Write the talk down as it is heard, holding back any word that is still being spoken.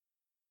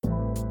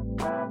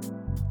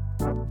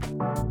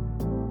Hello,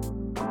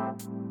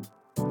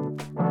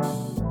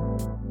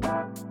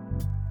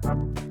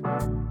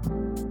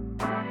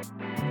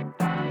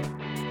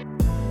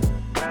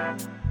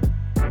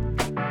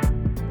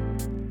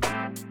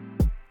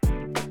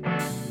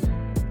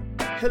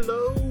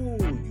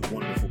 you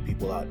wonderful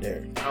people out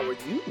there. How are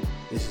you?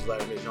 This is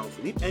Vladimir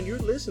Jean-Philippe, and you're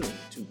listening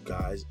to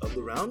Guys of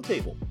the Round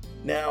Table.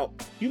 Now,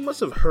 you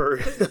must have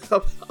heard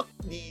about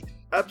the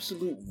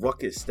absolute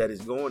ruckus that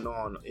is going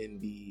on in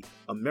the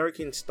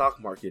American stock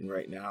market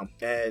right now.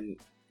 And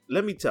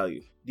let me tell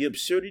you, the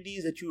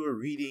absurdities that you are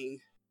reading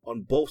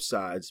on both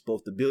sides,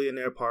 both the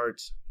billionaire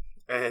parts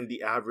and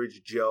the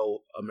average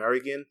Joe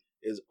American,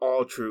 is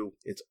all true.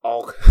 It's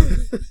all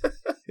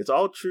it's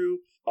all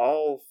true,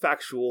 all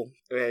factual,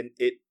 and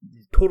it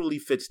totally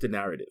fits the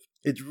narrative.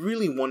 It's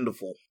really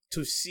wonderful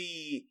to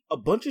see a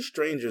bunch of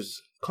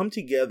strangers come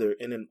together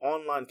in an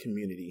online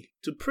community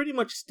to pretty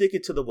much stick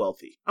it to the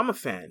wealthy. I'm a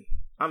fan.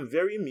 I'm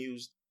very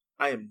amused.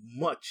 I am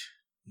much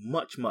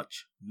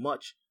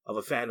of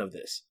a fan of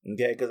this,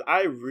 okay? Because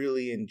I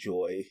really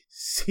enjoy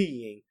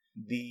seeing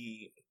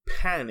the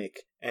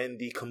panic and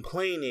the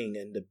complaining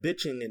and the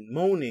bitching and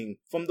moaning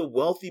from the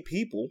wealthy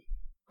people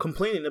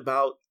complaining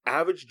about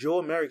average Joe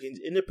Americans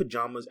in their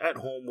pajamas at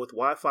home with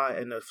Wi-Fi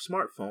and a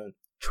smartphone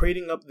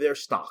trading up their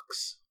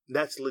stocks.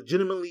 That's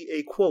legitimately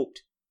a quote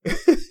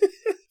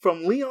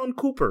from Leon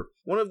Cooper,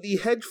 one of the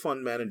hedge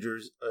fund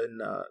managers in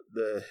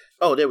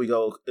there we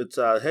go. It's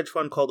a hedge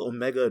fund called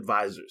Omega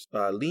Advisors.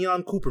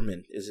 Leon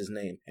Cooperman is his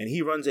name, and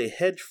he runs a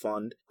hedge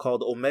fund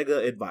called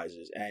Omega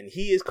Advisors, and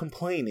he is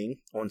complaining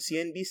on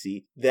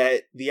CNBC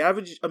that the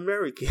average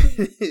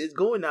American is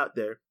going out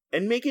there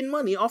and making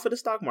money off of the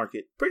stock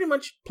market, pretty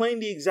much playing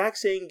the exact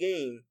same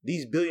game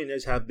these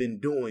billionaires have been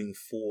doing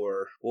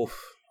for,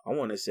 I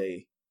want to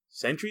say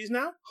centuries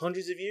now,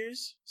 hundreds of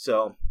years.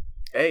 So,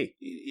 hey,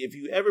 if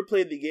you ever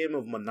played the game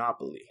of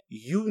Monopoly,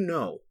 you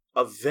know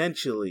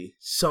eventually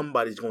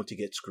somebody's going to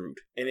get screwed.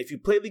 And if you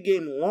play the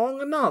game long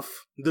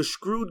enough, the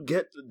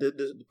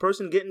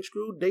person getting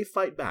screwed, they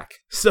fight back.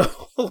 So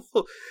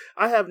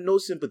I have no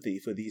sympathy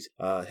for these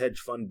hedge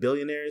fund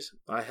billionaires.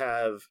 I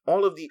have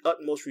all of the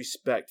utmost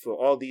respect for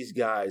all these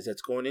guys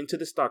that's going into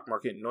the stock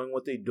market knowing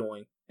what they're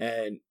doing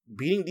and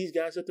beating these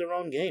guys at their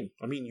own game.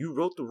 I mean, you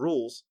wrote the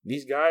rules.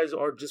 These guys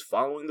are just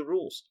following the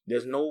rules.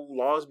 There's no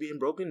laws being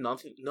broken.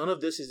 None of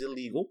this is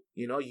illegal.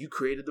 You know, you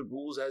created the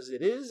rules as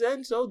it is,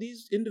 and so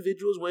these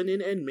individuals went in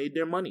and made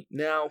their money.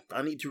 Now,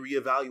 I need to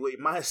reevaluate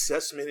my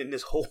assessment in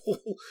this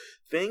whole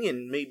thing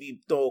and maybe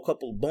throw a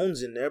couple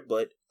bones in there,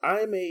 but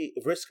I'm a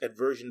risk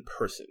aversion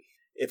person.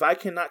 If I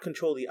cannot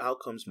control the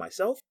outcomes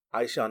myself,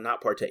 I shall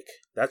not partake.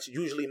 That's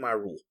usually my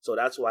rule. So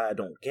that's why I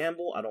don't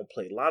gamble. I don't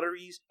play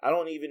lotteries. I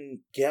don't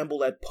even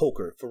gamble at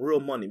poker for real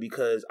money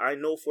because I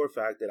know for a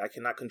fact that I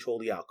cannot control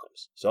the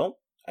outcomes. So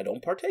I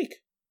don't partake.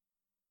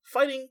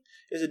 Fighting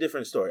is a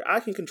different story. I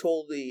can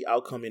control the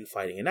outcome in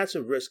fighting, and that's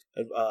a risk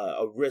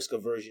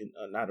aversion,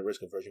 not a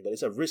risk aversion, but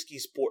it's a risky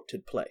sport to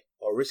play,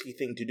 or a risky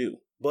thing to do.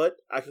 But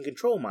I can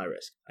control my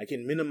risk. I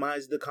can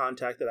minimize the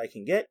contact that I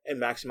can get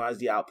and maximize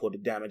the output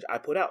of damage I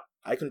put out.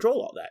 I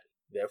control all that.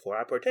 Therefore,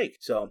 I partake.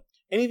 So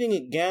anything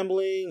in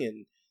gambling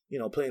and,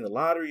 playing the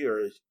lottery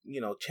or,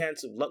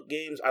 chance of luck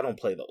games, I don't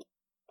play those.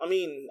 I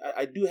mean,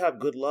 I do have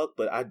good luck,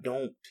 but I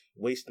don't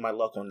waste my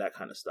luck on that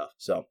kind of stuff.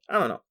 So I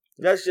don't know.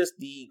 That's just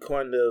the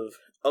kind of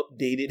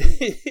updated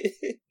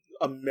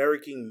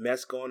American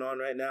mess going on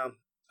right now.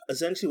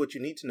 Essentially, what you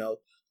need to know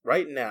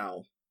right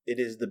now, it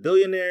is the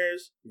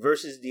billionaires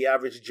versus the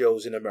average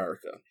Joes in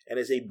America. And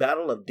it's a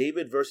battle of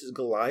David versus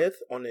Goliath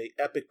on an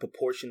epic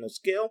proportional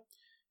scale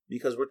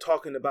because we're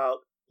talking about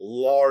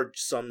large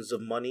sums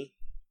of money.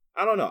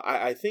 I don't know.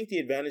 I think the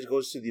advantage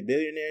goes to the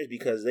billionaires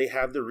because they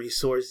have the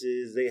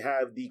resources, they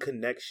have the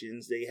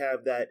connections, they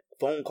have that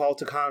phone call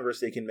to Congress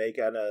they can make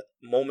at a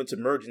moment's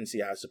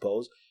emergency, I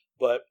suppose.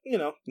 But,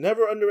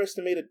 never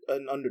underestimate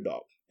an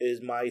underdog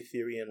is my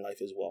theory in life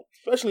as well,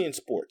 especially in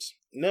sports.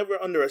 Never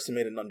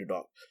underestimate an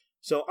underdog.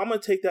 So I'm going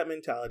to take that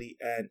mentality,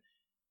 and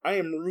I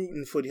am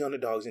rooting for the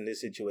underdogs in this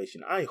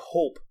situation. I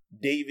hope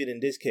David, in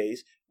this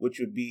case, which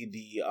would be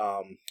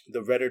the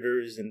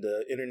Redditors and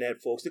the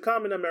internet folks, the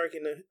common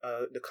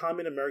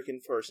American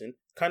person,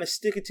 kind of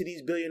stick it to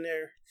these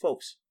billionaire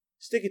folks.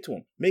 Stick it to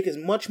them. Make as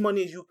much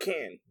money as you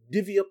can.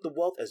 Divvy up the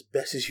wealth as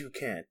best as you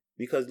can.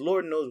 Because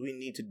Lord knows we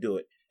need to do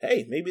it.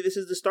 Hey, maybe this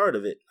is the start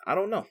of it. I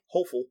don't know.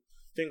 Hopeful.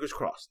 Fingers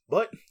crossed.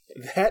 But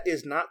that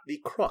is not the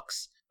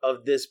crux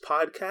of this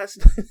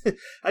podcast.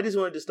 I just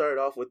wanted to start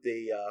off with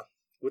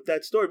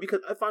that story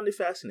because I found it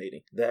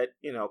fascinating that,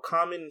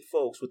 common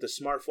folks with a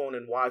smartphone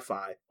and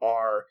Wi-Fi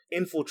are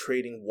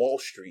infiltrating Wall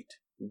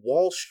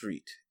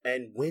Street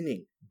and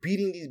winning,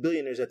 beating these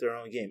billionaires at their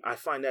own game. I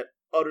find that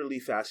utterly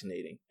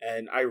fascinating,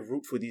 and I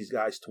root for these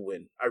guys to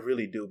win. I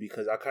really do,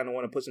 because I kind of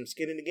want to put some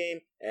skin in the game,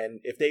 and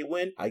if they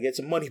win, I get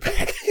some money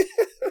back.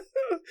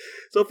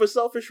 So for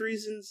selfish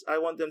reasons, I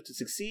want them to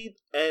succeed,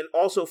 and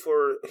also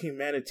for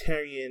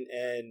humanitarian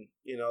and,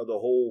 the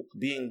whole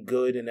being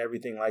good and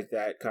everything like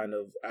that kind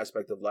of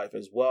aspect of life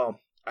as well.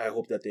 I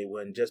hope that they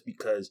win, just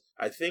because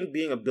I think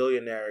being a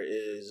billionaire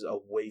is a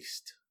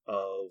waste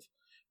of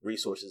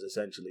resources,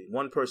 essentially.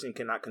 One person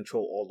cannot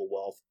control all the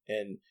wealth,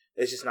 and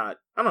it's just not,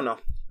 I don't know.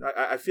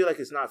 I feel like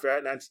it's not fair,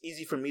 and that's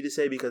easy for me to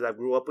say because I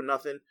grew up with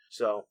nothing.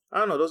 So, I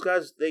don't know. Those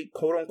guys, they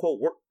quote-unquote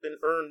worked and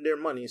earned their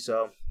money,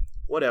 so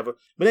whatever.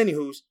 But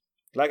anywho's,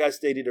 like I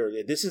stated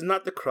earlier, this is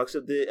not the crux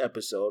of the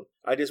episode.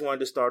 I just wanted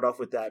to start off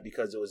with that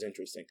because it was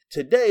interesting.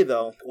 Today,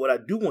 though, what I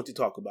do want to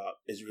talk about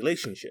is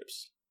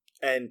relationships.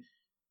 And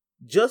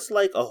just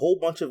like a whole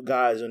bunch of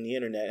guys on the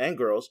internet and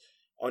girls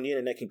on the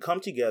internet can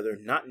come together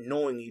not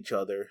knowing each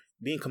other,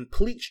 being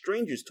complete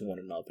strangers to one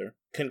another,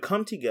 can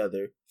come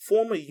together,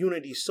 form a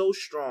unity so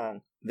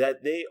strong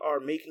that they are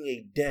making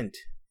a dent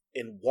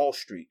in Wall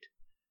Street,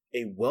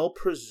 a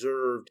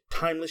well-preserved,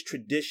 timeless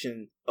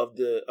tradition of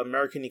the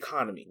American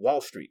economy,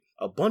 Wall Street.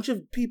 A bunch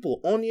of people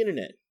on the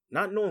internet,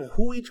 not knowing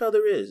who each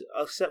other is,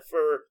 except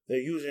for their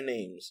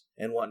usernames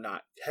and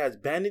whatnot, has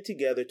banded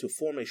together to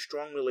form a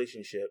strong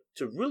relationship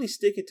to really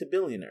stick it to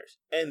billionaires.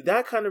 And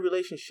that kind of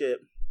relationship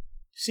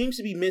seems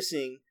to be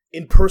missing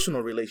in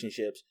personal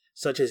relationships,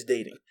 such as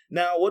dating.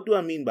 Now, what do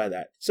I mean by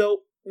that?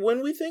 So,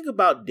 when we think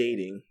about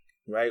dating,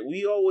 right,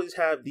 we always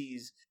have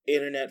these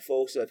internet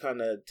folks that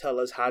kind of tell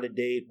us how to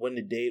date, when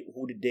to date,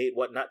 who to date,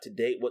 what not to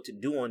date, what to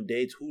do on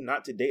dates, who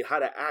not to date, how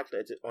to act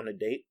on a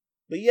date.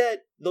 But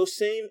yet, those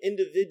same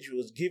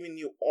individuals giving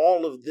you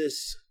all of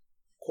this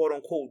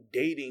quote-unquote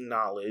dating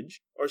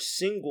knowledge are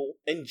single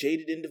and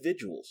jaded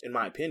individuals, in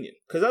my opinion.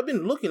 Because I've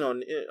been looking on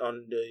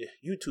the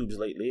YouTubes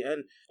lately,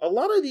 and a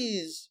lot of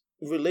these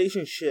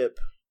relationship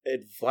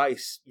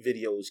advice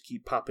videos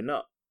keep popping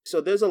up. So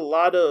there's a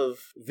lot of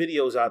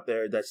videos out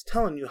there that's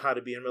telling you how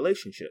to be in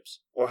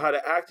relationships or how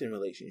to act in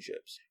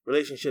relationships.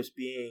 Relationships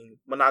being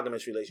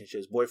monogamous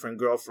relationships, boyfriend,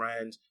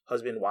 girlfriends,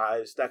 husband,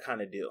 wives, that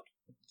kind of deal.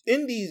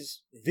 In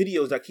these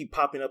videos that keep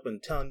popping up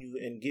and telling you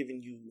and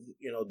giving you,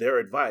 their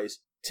advice,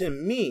 to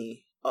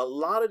me, a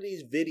lot of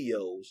these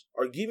videos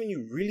are giving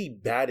you really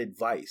bad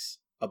advice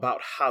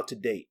about how to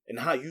date and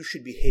how you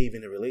should behave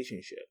in a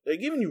relationship. They're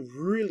giving you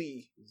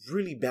really,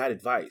 really bad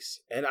advice.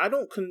 And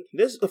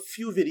there's a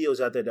few videos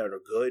out there that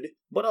are good,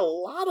 but a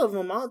lot of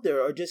them out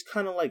there are just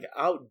kind of like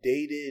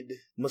outdated,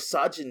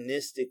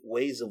 misogynistic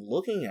ways of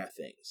looking at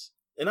things.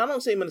 And I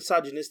don't say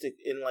misogynistic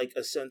in like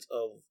a sense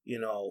of,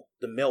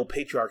 the male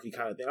patriarchy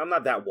kind of thing. I'm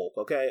not that woke,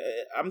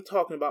 okay? I'm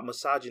talking about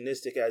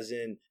misogynistic as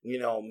in,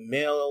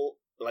 male,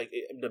 like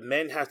the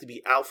men have to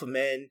be alpha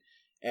men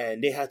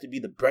and they have to be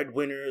the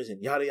breadwinners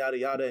and yada, yada,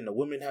 yada. And the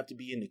women have to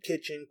be in the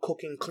kitchen,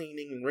 cooking,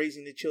 cleaning, and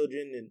raising the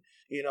children and,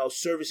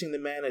 servicing the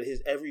man at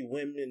his every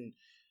whim and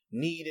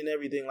need and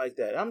everything like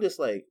that. I'm just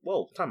like,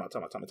 whoa, time out.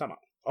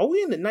 Are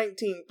we in the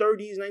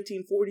 1930s,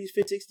 1940s,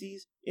 50s, 60s?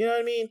 You know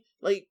what I mean?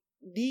 Like,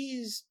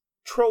 these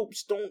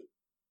tropes don't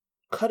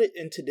cut it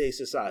in today's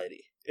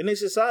society. In a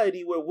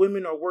society where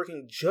women are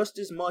working just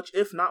as much,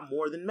 if not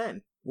more, than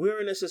men.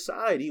 We're in a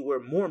society where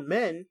more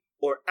men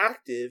are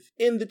active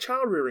in the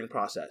child rearing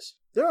process.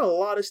 There are a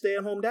lot of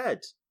stay-at-home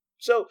dads.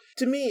 So,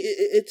 to me,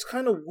 it's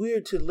kind of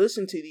weird to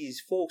listen to these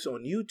folks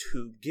on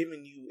YouTube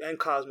giving you, and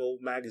Cosmo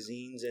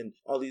magazines and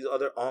all these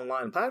other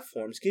online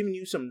platforms, giving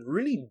you some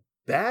really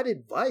bad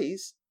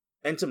advice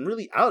and some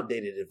really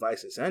outdated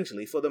advice,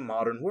 essentially, for the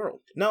modern world.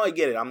 Now, I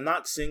get it. I'm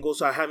not single,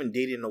 so I haven't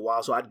dated in a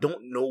while, so I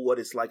don't know what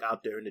it's like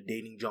out there in the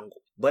dating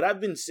jungle. But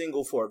I've been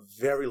single for a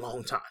very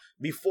long time,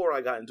 before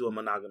I got into a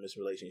monogamous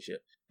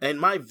relationship. And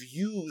my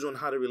views on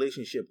how the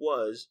relationship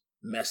was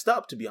messed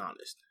up, to be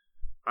honest.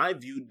 I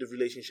viewed the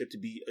relationship to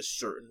be a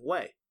certain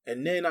way.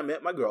 And then I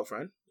met my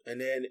girlfriend,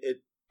 and then it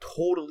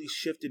totally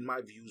shifted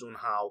my views on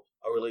how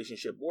a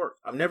relationship worked.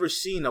 I've never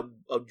seen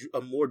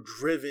a more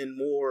driven,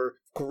 more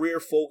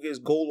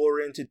career-focused,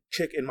 goal-oriented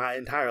chick in my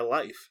entire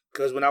life.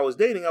 Because when I was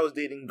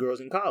dating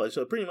girls in college.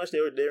 So pretty much they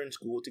were there in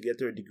school to get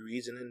their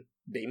degrees, and then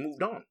they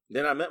moved on.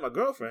 Then I met my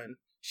girlfriend.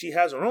 She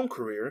has her own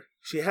career.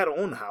 She had her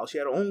own house. She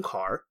had her own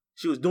car.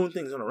 She was doing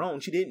things on her own.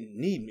 She didn't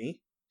need me.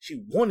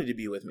 She wanted to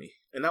be with me.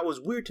 And that was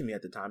weird to me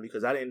at the time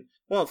because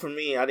for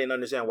me, I didn't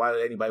understand why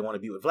did anybody want to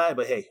be with Vlad,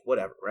 but hey,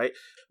 whatever, right?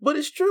 But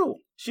it's true.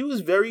 She was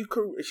very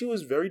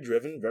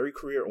driven, very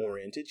career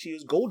oriented. She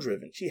was goal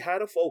driven. She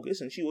had a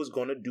focus and she was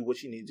going to do what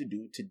she needed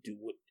to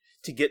do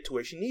to get to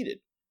where she needed.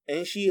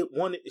 And she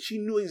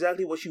knew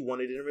exactly what she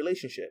wanted in a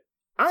relationship.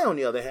 I, on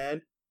the other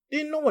hand,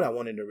 didn't know what I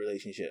wanted in a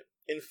relationship.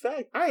 In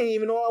fact, I didn't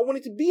even know I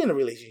wanted to be in a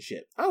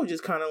relationship. I was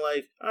just kind of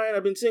like, all right,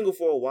 I've been single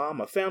for a while.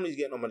 My family's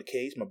getting on my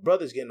case. My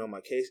brother's getting on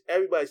my case.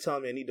 Everybody's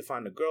telling me I need to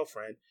find a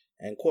girlfriend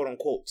and quote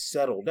unquote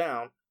settle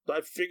down. So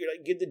I figured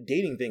I'd give the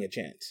dating thing a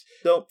chance.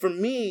 So for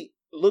me,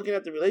 looking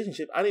at the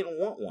relationship, I didn't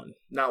want one.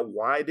 Now,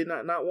 why did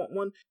I not want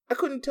one? I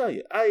couldn't tell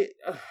you. I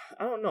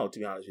don't know, to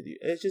be honest with you.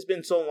 It's just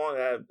been so long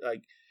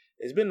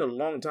it's been a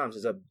long time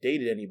since I've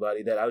dated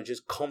anybody that I was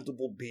just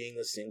comfortable being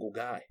a single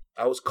guy.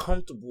 I was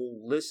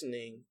comfortable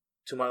listening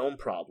to my own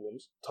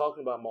problems,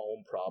 talking about my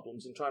own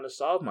problems, and trying to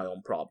solve my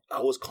own problems.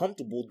 I was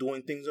comfortable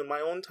doing things on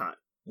my own time.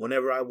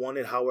 whenever I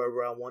wanted,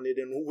 however I wanted,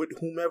 and with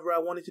whomever I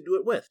wanted to do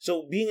it with.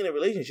 So being in a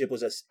relationship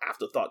was an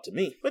afterthought to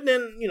me. But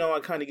then, I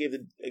kind of gave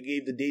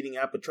the dating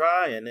app a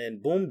try, and then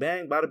boom,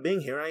 bang, bada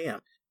bing, here I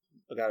am.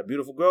 I got a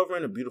beautiful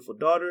girlfriend, a beautiful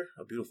daughter,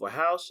 a beautiful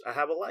house. I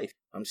have a life.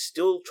 I'm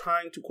still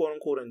trying to quote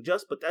unquote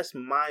adjust, but that's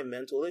my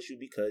mental issue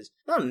because,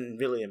 not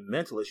really a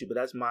mental issue, but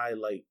that's my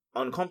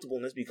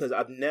uncomfortableness because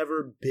I've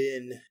never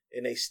been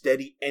in a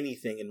steady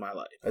anything in my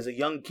life. As a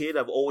young kid,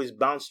 I've always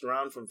bounced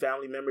around from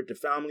family member to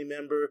family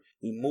member.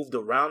 We moved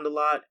around a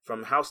lot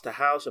from house to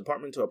house,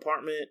 apartment to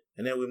apartment.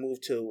 And then we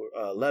moved to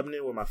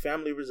Lebanon where my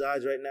family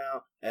resides right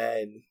now.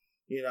 And,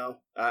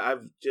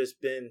 I've just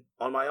been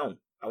on my own.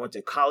 I went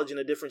to college in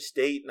a different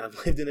state, and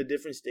I've lived in a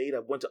different state.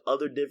 I've went to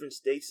other different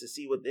states to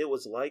see what it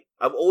was like.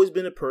 I've always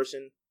been a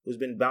person who's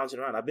been bouncing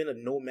around. I've been a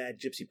nomad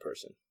gypsy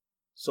person.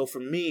 So for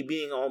me,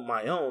 being on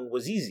my own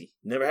was easy.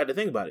 Never had to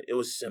think about it. It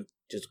was simple.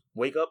 Just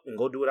wake up and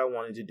go do what I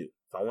wanted to do.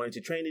 If I wanted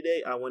to train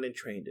today, I went and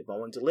trained. If I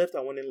wanted to lift,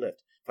 I went and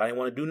lift. If I didn't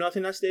want to do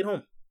nothing, I stayed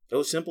home. It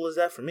was simple as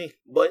that for me.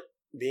 But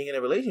being in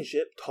a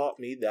relationship taught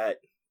me that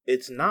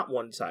it's not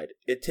one-sided.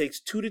 It takes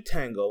two to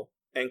tango.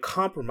 And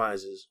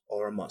compromises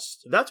are a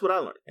must. That's what I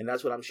learned. And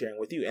that's what I'm sharing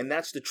with you. And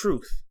that's the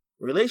truth.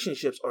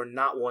 Relationships are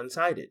not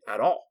one-sided at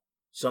all.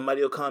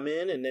 Somebody will come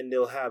in and then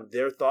they'll have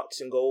their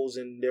thoughts and goals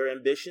and their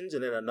ambitions.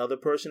 And then another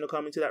person will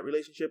come into that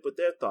relationship with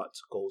their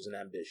thoughts, goals, and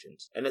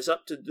ambitions. And it's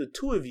up to the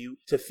two of you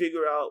to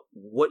figure out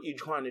what you're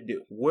trying to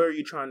do. Where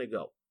you're trying to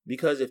go.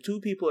 Because if two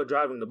people are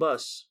driving the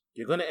bus,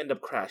 you're going to end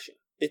up crashing.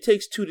 It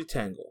takes two to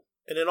tango.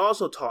 And it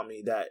also taught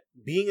me that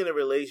being in a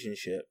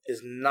relationship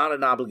is not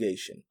an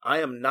obligation. I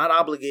am not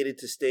obligated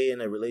to stay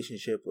in a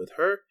relationship with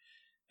her,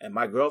 and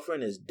my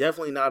girlfriend is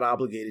definitely not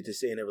obligated to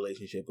stay in a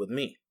relationship with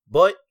me.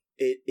 But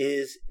it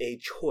is a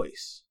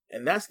choice.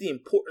 And that's the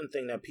important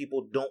thing that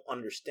people don't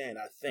understand,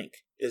 I think,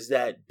 is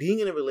that being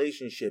in a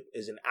relationship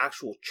is an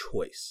actual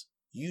choice.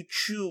 You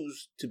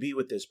choose to be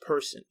with this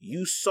person.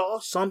 You saw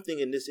something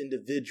in this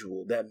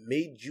individual that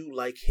made you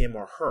like him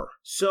or her.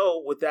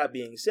 So with that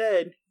being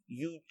said,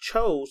 you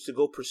chose to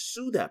go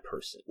pursue that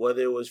person,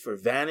 whether it was for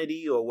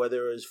vanity or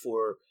whether it was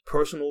for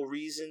personal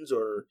reasons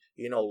or,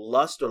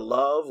 lust or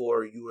love,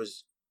 or you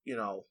was,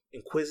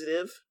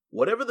 inquisitive,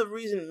 whatever the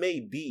reason may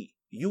be.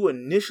 You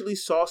initially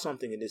saw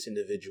something in this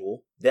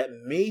individual that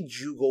made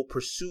you go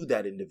pursue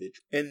that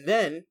individual. And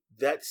then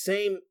that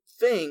same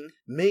thing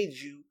made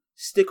you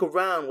stick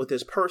around with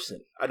this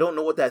person. I don't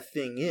know what that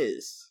thing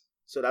is.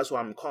 So that's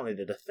why I'm calling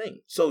it a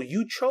thing. So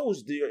you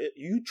chose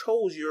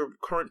your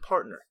current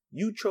partner.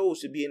 You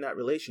chose to be in that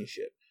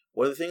relationship.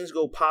 Whether things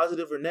go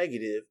positive or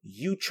negative,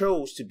 you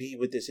chose to be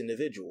with this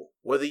individual.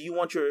 Whether you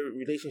want your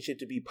relationship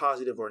to be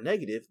positive or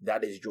negative,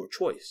 that is your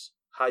choice.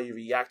 How you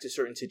react to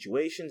certain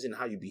situations and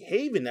how you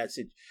behave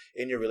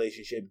in your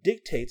relationship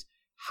dictates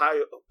how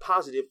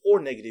positive or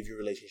negative your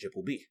relationship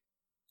will be.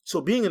 So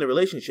being in a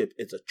relationship,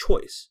 it's a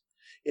choice.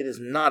 It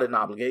is not an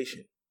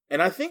obligation.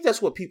 And I think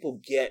that's what people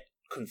get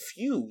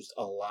confused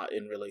a lot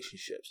in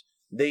relationships.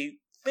 They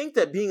think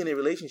that being in a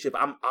relationship,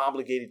 I'm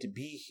obligated to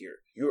be here.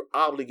 You're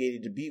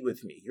obligated to be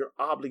with me. You're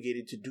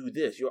obligated to do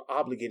this. You're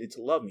obligated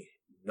to love me.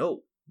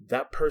 No,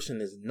 that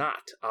person is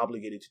not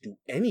obligated to do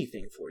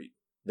anything for you.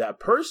 That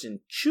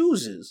person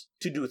chooses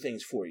to do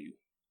things for you.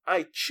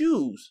 I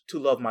choose to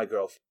love my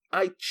girlfriend.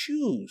 I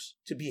choose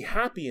to be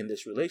happy in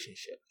this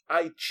relationship.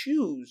 I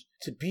choose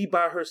to be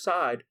by her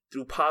side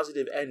through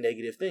positive and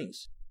negative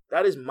things.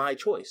 That is my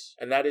choice.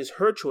 And that is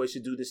her choice to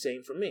do the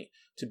same for me.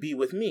 To be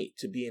with me.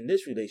 To be in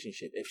this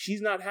relationship. If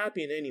she's not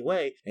happy in any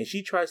way and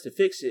she tries to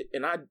fix it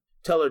and I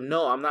tell her,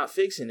 no, I'm not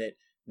fixing it,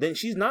 then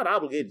she's not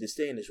obligated to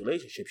stay in this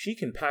relationship. She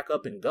can pack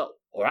up and go.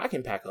 Or I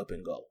can pack up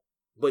and go.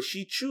 But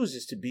she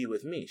chooses to be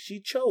with me.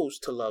 She chose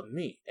to love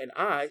me. And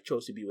I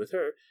chose to be with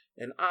her.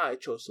 And I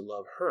chose to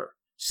love her.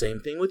 Same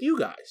thing with you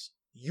guys.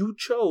 You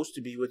chose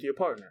to be with your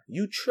partner.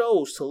 You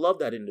chose to love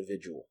that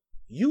individual.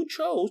 You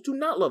chose to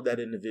not love that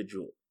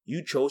individual.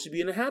 You chose to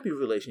be in a happy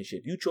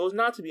relationship. You chose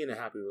not to be in a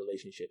happy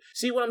relationship.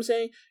 See what I'm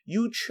saying?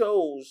 You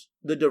chose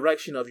the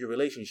direction of your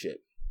relationship.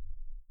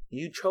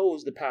 You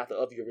chose the path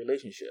of your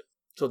relationship.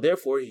 So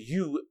therefore,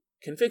 you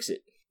can fix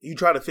it. You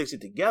try to fix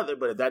it together,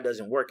 but if that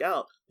doesn't work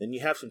out, then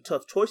you have some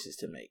tough choices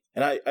to make.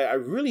 And I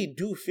really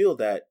do feel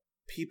that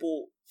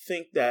people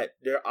think that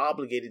they're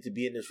obligated to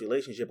be in this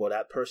relationship or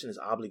that person is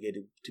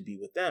obligated to be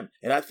with them.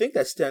 And I think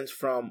that stems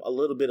from a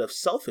little bit of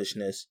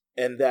selfishness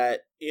and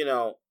that,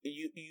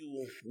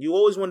 you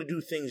always want to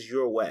do things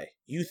your way.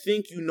 You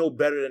think you know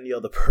better than the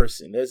other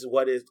person. That's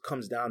what it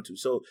comes down to.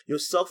 So your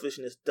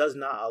selfishness does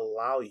not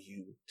allow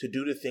you to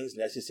do the things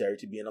necessary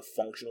to be in a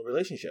functional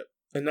relationship.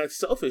 And that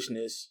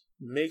selfishness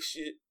makes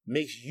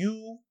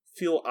you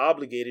feel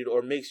obligated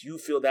or makes you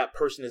feel that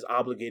person is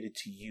obligated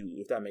to you,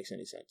 if that makes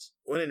any sense.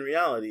 When in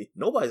reality,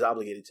 nobody's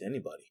obligated to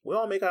anybody. We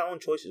all make our own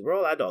choices. We're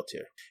all adults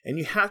here. And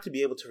you have to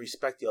be able to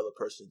respect the other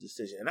person's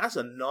decision. And that's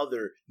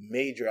another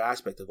major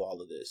aspect of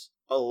all of this.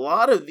 A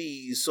lot of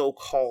these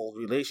so-called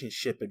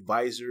relationship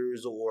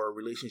advisors or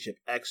relationship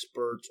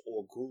experts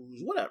or gurus,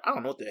 whatever, I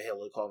don't know what the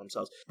hell they call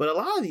themselves, but a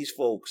lot of these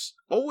folks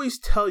always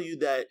tell you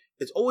that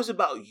it's always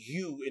about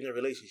you in a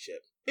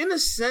relationship. In a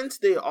sense,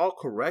 they are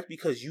correct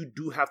because you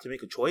do have to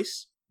make a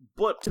choice.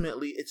 But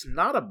ultimately, it's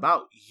not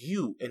about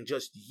you and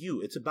just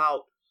you. It's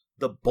about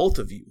the both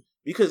of you.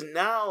 Because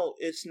now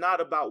it's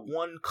not about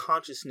one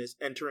consciousness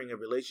entering a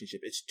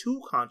relationship. It's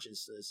two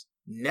consciousness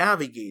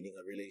navigating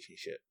a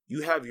relationship.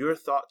 You have your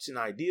thoughts and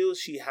ideals.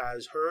 She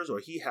has hers or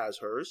he has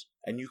hers.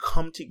 And you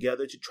come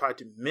together to try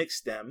to mix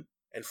them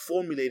and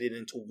formulate it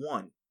into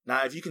one.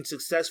 Now, if you can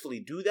successfully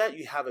do that,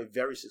 you have a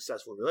very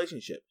successful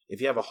relationship.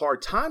 If you have a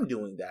hard time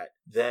doing that,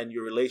 then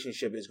your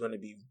relationship is going to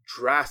be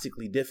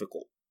drastically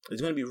difficult.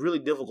 It's going to be really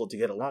difficult to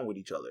get along with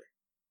each other.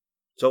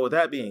 So with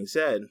that being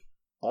said,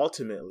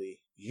 ultimately,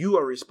 you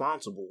are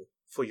responsible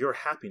for your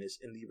happiness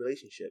in the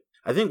relationship.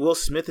 I think Will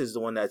Smith is the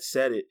one that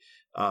said it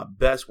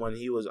best when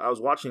I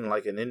was watching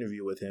like an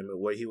interview with him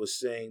where he was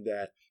saying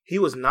that he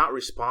was not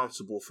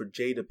responsible for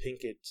Jada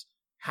Pinkett's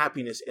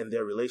happiness in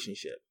their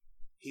relationship.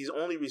 He's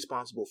only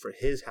responsible for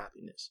his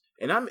happiness.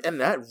 And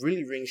that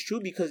really rings true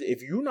because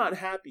if you're not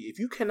happy, if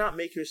you cannot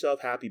make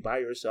yourself happy by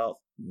yourself,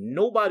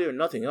 nobody or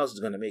nothing else is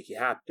going to make you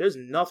happy. There's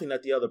nothing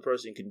that the other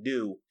person can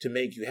do to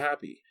make you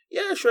happy.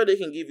 Yeah, sure, they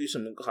can give you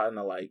some kind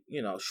of like,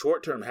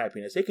 short-term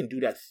happiness. They can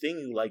do that thing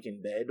you like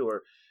in bed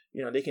or,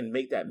 they can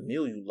make that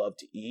meal you love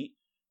to eat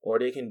or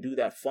they can do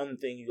that fun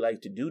thing you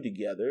like to do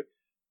together.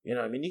 You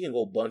can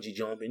go bungee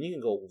jumping, you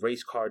can go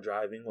race car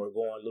driving or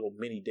go on little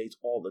mini dates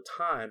all the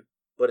time.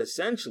 But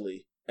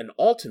essentially, and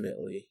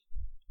ultimately,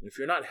 if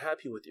you're not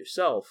happy with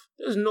yourself,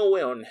 there's no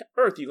way on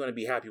earth you're going to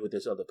be happy with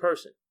this other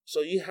person.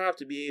 So you have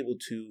to be able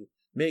to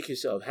make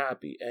yourself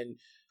happy. And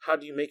how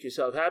do you make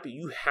yourself happy?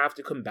 You have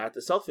to combat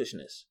the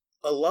selfishness.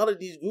 A lot of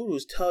these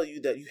gurus tell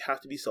you that you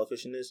have to be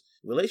selfish in this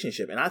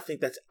relationship. And I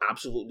think that's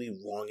absolutely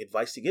wrong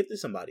advice to give to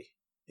somebody.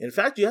 In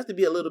fact, you have to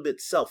be a little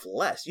bit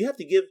selfless. You have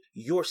to give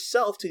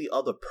yourself to the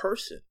other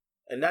person.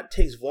 And that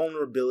takes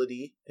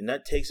vulnerability and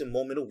that takes a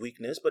moment of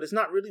weakness, but it's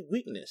not really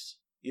weakness.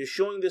 You're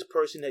showing this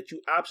person that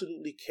you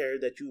absolutely care,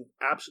 that you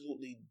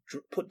absolutely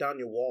put down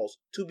your walls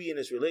to be in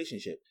this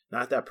relationship.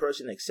 Now, if that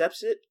person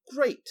accepts it,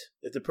 great.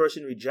 If the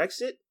person rejects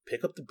it,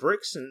 pick up the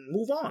bricks and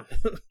move on.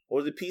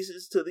 Or the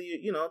pieces to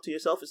to your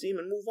self-esteem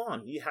and move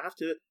on. You have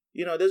to,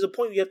 there's a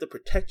point where you have to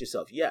protect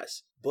yourself,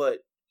 yes.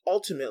 But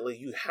ultimately,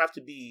 you have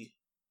to be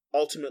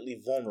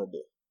ultimately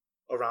vulnerable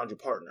around your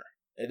partner.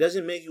 It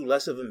doesn't make you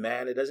less of a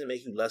man. It doesn't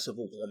make you less of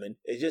a woman.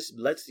 It just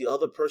lets the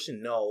other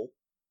person know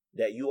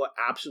that you are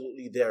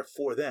absolutely there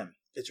for them.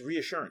 It's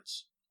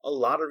reassurance. A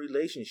lot of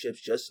relationships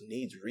just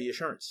needs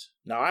reassurance.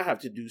 Now, I have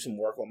to do some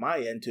work on my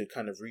end to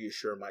kind of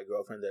reassure my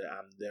girlfriend that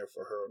I'm there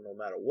for her no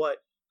matter what.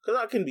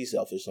 Because I can be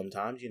selfish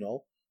sometimes,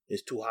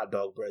 There's 2 hot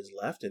dog breads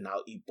left and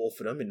I'll eat both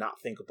of them and not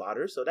think about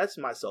her. So that's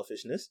my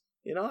selfishness.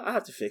 I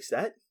have to fix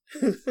that.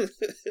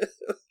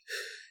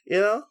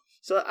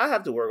 So I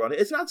have to work on it.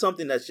 It's not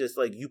something that's just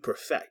like you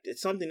perfect.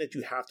 It's something that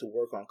you have to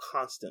work on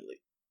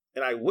constantly.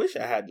 And I wish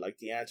I had like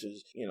the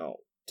answers,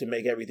 to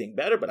make everything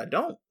better, but I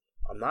don't.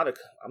 I'm not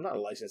a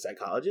licensed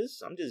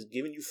psychologist. I'm just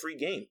giving you free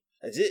game.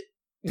 That's it.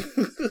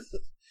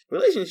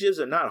 Relationships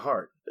are not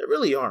hard. They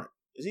really aren't.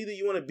 It's either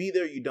you want to be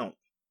there or you don't.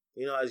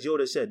 As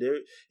Yoda said,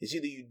 it's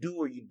either you do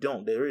or you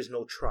don't. There is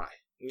no try.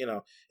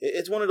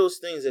 It's one of those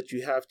things that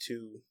you have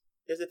to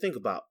think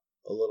about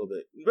a little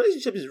bit.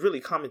 Relationship is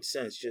really common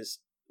sense, just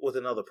with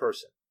another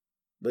person.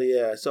 But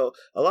yeah, so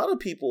a lot of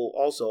people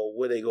also,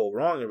 where they go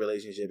wrong in a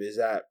relationship is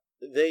that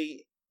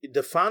they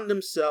define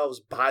themselves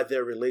by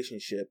their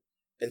relationship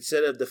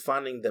instead of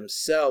defining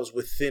themselves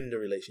within the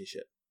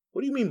relationship.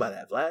 What do you mean by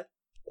that, Vlad?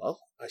 Well,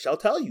 I shall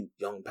tell you,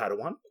 young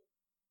Padawan.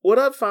 What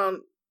I've found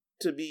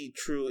to be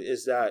true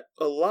is that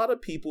a lot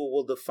of people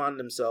will define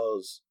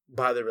themselves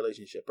by their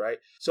relationship, right?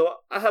 So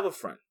I have a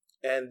friend,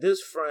 and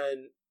this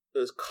friend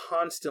is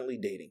constantly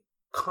dating.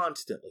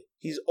 Constantly.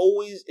 He's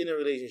always in a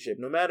relationship.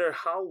 No matter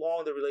how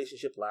long the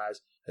relationship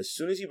lasts, as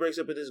soon as he breaks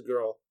up with this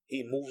girl,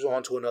 he moves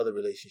on to another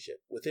relationship.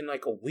 Within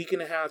like a week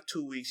and a half,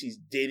 2 weeks, he's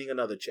dating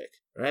another chick,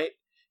 right?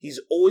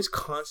 He's always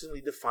constantly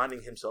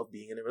defining himself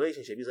being in a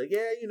relationship. He's like,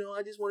 yeah,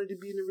 I just wanted to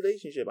be in a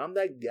relationship. I'm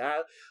that guy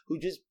who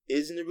just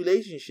is in a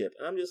relationship.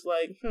 And I'm just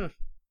like,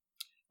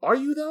 are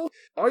you though?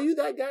 Are you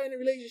that guy in a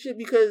relationship?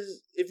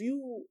 Because if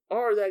you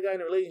are that guy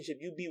in a relationship,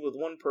 you'd be with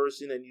one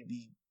person and you'd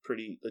be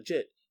pretty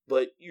legit.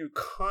 But you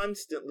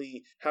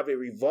constantly have a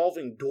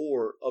revolving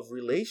door of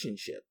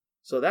relationship.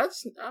 So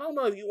I don't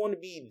know if you want to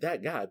be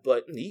that guy,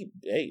 but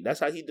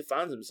that's how he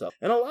defines himself.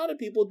 And a lot of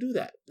people do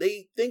that.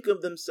 They think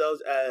of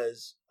themselves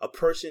as a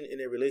person in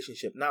a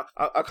relationship. Now,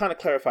 I'll kind of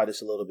clarify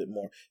this a little bit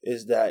more,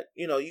 is that,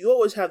 you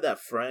always have that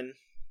friend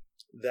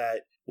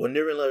that when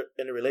they're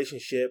in a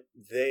relationship,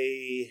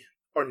 they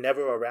are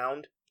never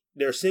around.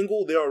 They're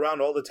single, they're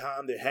around all the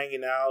time, they're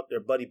hanging out,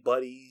 they're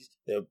buddies,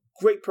 they're a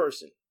great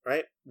person,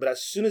 right? But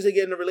as soon as they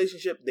get in a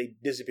relationship, they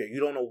disappear. You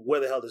don't know where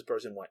the hell this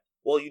person went.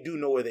 Well, you do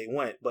know where they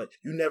went, but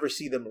you never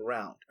see them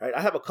around, right?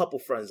 I have a couple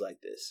friends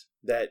like this,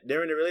 that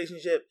they're in a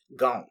relationship,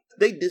 gone.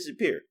 They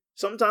disappear,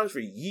 sometimes for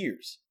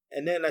years.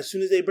 And then as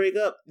soon as they break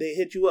up, they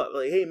hit you up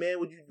like, hey man,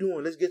 what you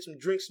doing? Let's get some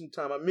drinks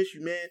sometime. I miss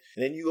you, man.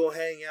 And then you go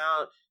hang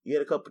out, you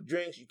get a couple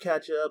drinks, you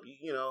catch up,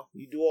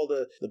 you do all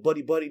the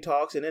buddy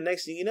talks, and then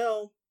next thing you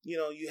know,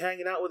 you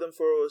hanging out with them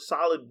for a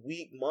solid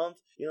week, month,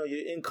 you're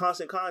in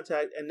constant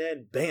contact, and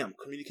then bam,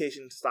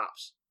 communication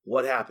stops.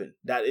 What happened?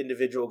 That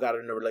individual got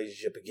in a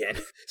relationship again.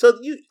 So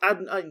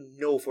I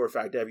know for a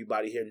fact that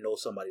everybody here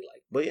knows somebody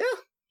like. But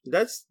yeah,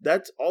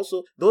 that's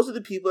also, those are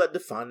the people that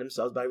define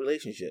themselves by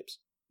relationships.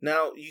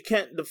 Now, you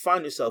can't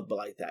define yourself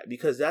like that,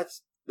 because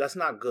that's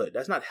not good.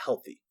 That's not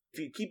healthy. If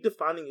you keep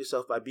defining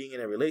yourself by being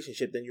in a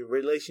relationship, then your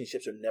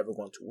relationships are never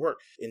going to work.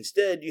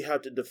 Instead, you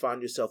have to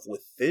define yourself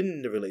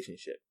within the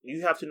relationship.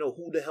 You have to know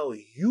who the hell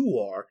you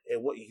are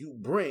and what you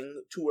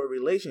bring to a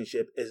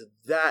relationship.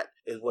 That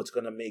is what's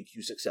going to make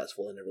you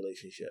successful in a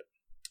relationship.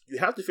 You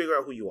have to figure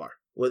out who you are.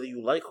 Whether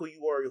you like who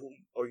you are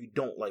or you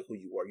don't like who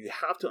you are, you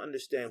have to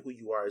understand who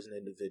you are as an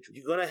individual.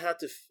 You're going to have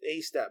to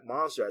face that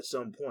monster at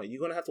some point. You're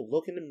going to have to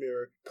look in the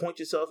mirror, point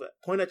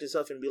at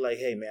yourself and be like,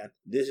 hey man,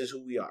 this is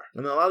who we are.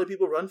 And a lot of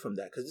people run from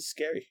that because it's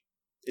scary.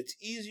 It's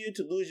easier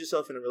to lose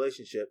yourself in a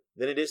relationship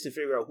than it is to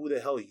figure out who the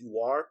hell you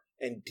are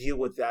and deal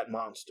with that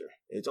monster.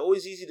 It's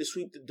always easy to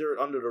sweep the dirt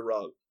under the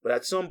rug, but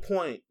at some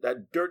point,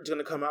 that dirt's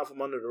going to come out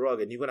from under the rug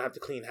and you're going to have to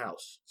clean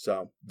house.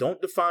 So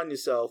don't define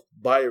yourself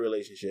by a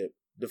relationship.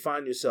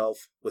 Define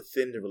yourself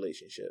within the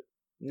relationship.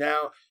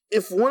 Now,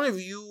 if one of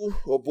you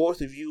or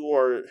both of you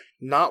are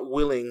not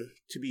willing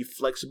to be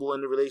flexible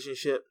in the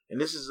relationship,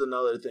 and this is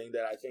another thing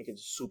that I think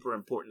is super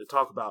important to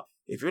talk about,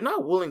 if you're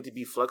not willing to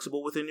be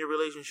flexible within your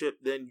relationship,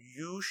 then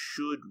you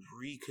should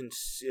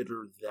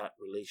reconsider that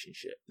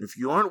relationship. If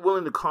you aren't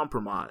willing to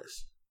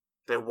compromise,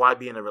 then why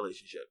be in a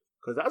relationship?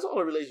 Because that's all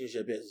a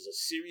relationship is a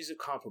series of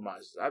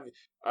compromises.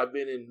 I've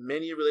been in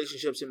many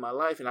relationships in my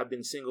life, and I've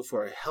been single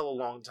for a hell of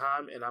a long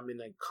time, and I'm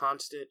in a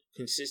constant,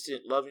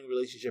 consistent, loving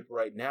relationship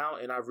right now,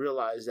 and I've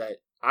realized that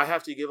I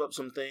have to give up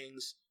some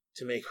things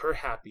to make her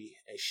happy,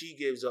 and she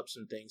gives up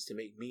some things to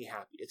make me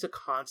happy. It's a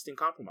constant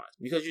compromise,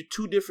 because you're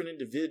two different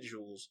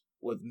individuals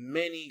with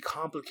many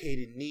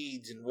complicated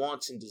needs and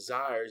wants and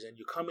desires, and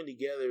you're coming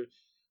together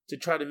to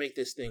try to make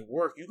this thing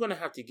work. You're going to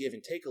have to give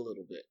and take a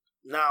little bit.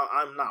 Now,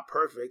 I'm not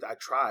perfect. I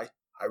try.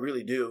 I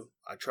really do.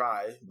 I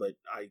try, but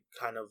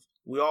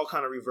we all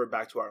kind of revert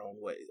back to our own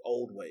ways,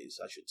 old ways,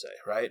 I should say,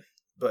 right?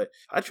 But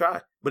I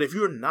try. But if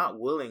you're not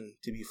willing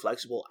to be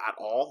flexible at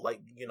all,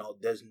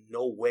 there's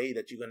no way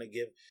that you're going to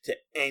give to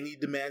any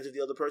demands of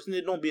the other person,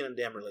 then don't be in a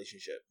damn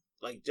relationship.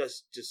 Like,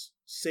 just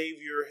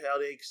save your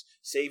headaches,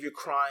 save your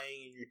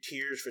crying and your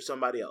tears for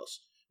somebody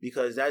else,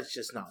 because that's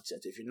just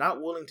nonsense. If you're not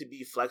willing to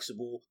be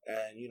flexible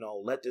and,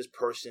 let this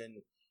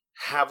person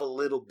have a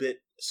little bit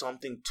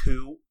something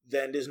too,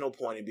 then there's no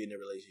point in being in a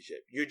relationship.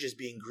 You're just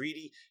being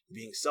greedy,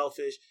 being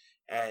selfish,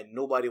 and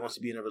nobody wants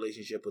to be in a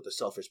relationship with a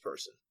selfish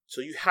person.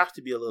 So you have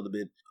to be a little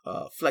bit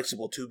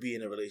flexible to be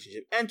in a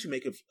relationship and to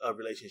make a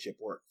relationship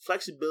work.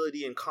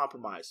 Flexibility and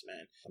compromise,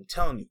 man. I'm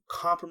telling you,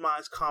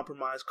 compromise.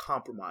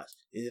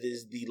 It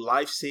is the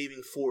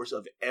life-saving force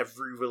of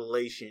every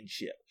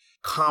relationship.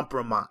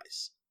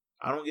 Compromise.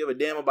 I don't give a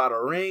damn about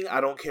a ring.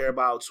 I don't care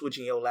about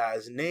switching your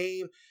last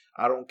name.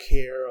 I don't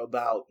care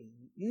about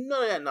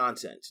none of that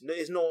nonsense.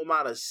 There's no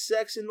amount of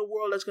sex in the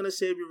world that's going to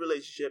save your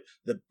relationship.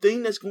 The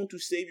thing that's going to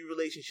save your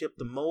relationship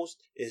the most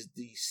is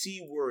the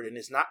C word, and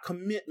it's not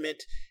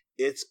commitment,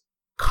 it's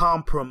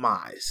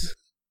compromise.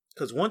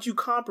 Because once you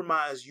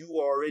compromise, you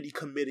are already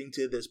committing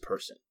to this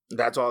person.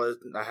 That's all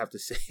I have to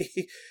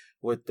say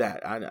with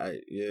that.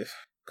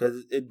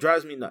 Because it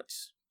drives me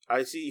nuts.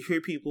 I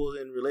hear people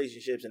in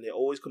relationships and they're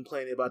always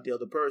complaining about the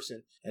other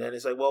person. And then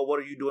it's like, well, what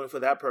are you doing for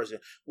that person?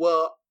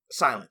 Well,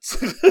 silence.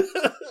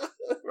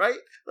 Right?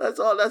 That's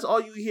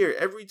all you hear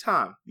every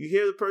time. You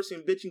hear the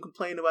person bitch and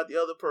complain about the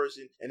other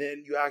person, and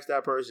then you ask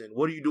that person,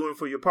 what are you doing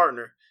for your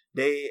partner?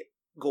 They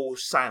go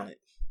silent.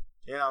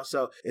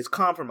 So it's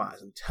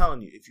compromise. I'm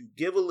telling you, if you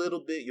give a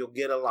little bit, you'll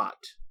get a lot.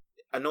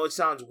 I know it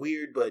sounds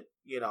weird, but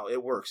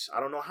it works. I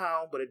don't know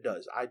how, but it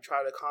does. I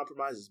try to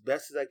compromise as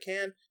best as I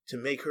can to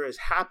make her as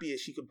happy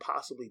as she could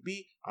possibly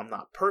be. I'm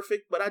not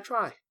perfect, but I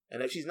try.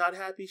 And if she's not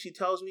happy, she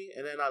tells me,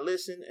 and then I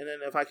listen, and then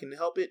if I can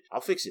help it,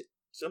 I'll fix it.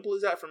 Simple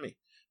as that for me.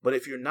 But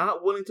if you're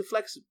not willing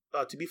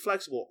to be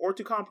flexible or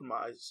to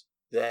compromise,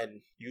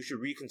 then you should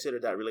reconsider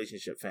that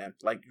relationship, fam.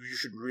 Like, you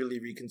should really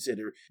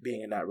reconsider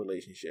being in that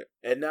relationship.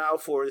 And now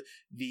for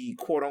the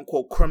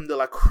quote-unquote creme de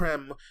la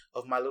creme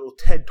of my little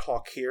TED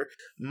Talk here.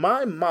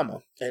 My mama,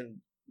 and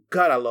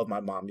God, I love my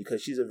mom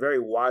because she's a very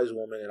wise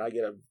woman, and I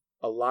get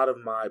a lot of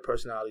my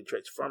personality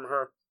traits from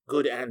her,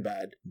 good and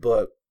bad.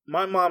 But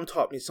my mom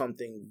taught me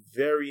something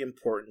very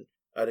important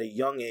at a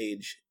young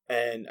age.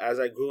 And as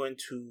I grew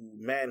into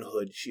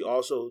manhood, she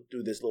also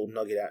threw this little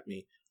nugget at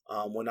me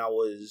when I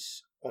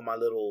was on my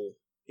little,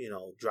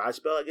 dry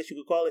spell, I guess you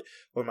could call it,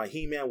 or my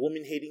He-Man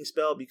woman-hating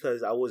spell,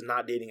 because I was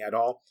not dating at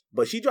all.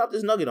 But she dropped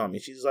this nugget on me.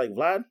 She's like,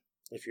 Vlad,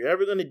 if you're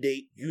ever going to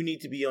date, you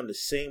need to be on the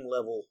same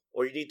level,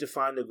 or you need to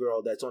find a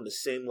girl that's on the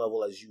same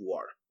level as you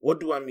are. What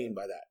do I mean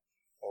by that?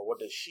 Or what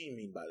does she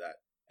mean by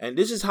that? And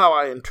this is how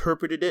I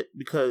interpreted it,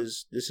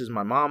 because this is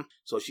my mom,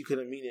 so she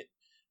couldn't mean it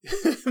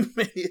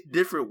many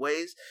different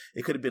ways.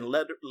 It could have been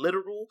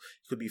literal,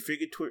 it could be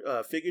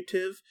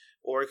figurative,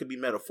 or it could be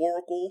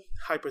metaphorical,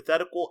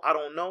 hypothetical. I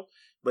don't know,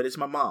 but it's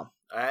my mom.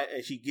 All right,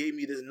 and she gave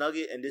me this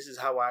nugget, and this is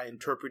how I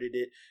interpreted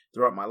it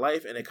throughout my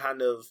life, and it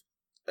kind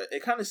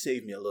of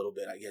saved me a little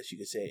bit, I guess you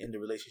could say, in the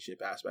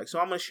relationship aspect. So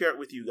I'm gonna share it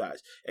with you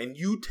guys, and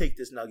you take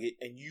this nugget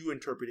and you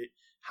interpret it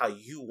how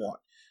you want.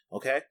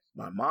 Okay,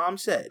 my mom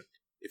said,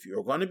 if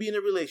you're going to be in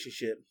a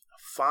relationship,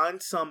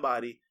 find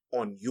somebody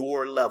on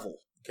your level.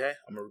 Okay,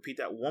 I'm going to repeat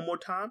that one more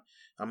time.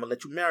 I'm going to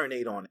let you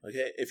marinate on it.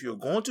 Okay, if you're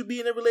going to be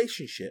in a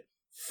relationship,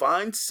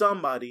 find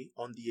somebody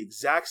on the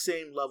exact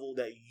same level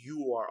that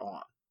you are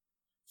on.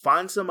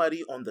 Find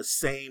somebody on the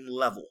same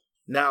level.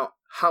 Now,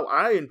 how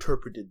I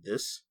interpreted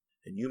this,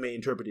 and you may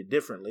interpret it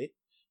differently,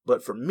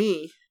 but for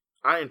me,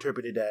 I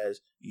interpret it as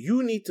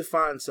you need to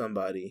find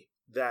somebody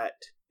that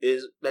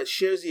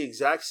shares the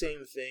exact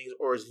same things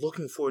or is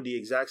looking for the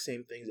exact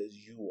same things as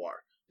you are.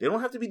 They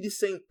don't have to be the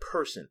same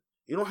person.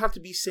 You don't have to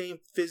be same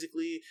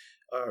physically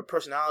or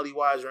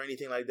personality-wise or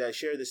anything like that.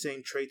 Share the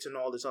same traits and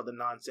all this other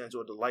nonsense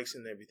or the likes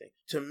and everything.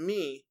 To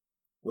me,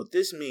 what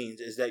this means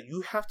is that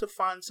you have to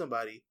find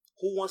somebody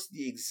who wants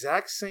the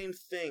exact same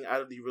thing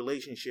out of the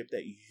relationship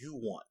that you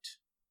want.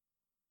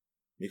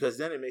 Because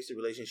then it makes the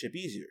relationship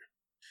easier.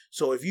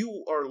 So if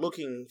you are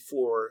looking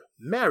for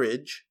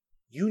marriage,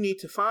 you need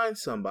to find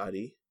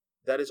somebody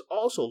that is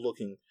also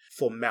looking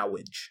for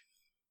marriage.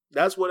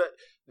 That's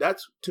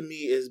to me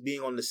is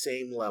being on the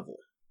same level.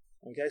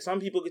 Okay, some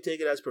people could take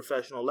it as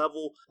professional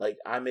level, like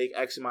I make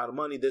X amount of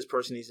money, this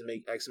person needs to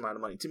make X amount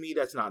of money. To me,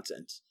 that's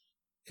nonsense.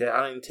 Okay,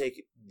 I don't even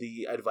take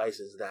the advice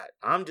as that.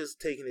 I'm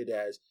just taking it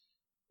as,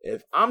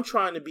 if I'm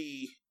trying to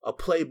be a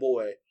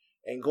playboy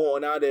and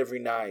going out every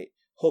night,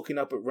 hooking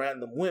up with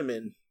random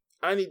women,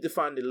 I need to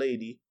find a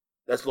lady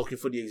that's looking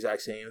for the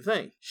exact same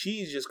thing.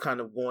 She's just kind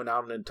of going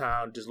out in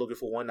town, just looking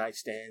for one night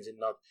stands and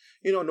not,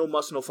 no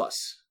muss, no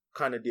fuss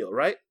kind of deal,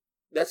 right?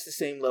 That's the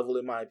same level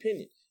in my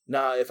opinion.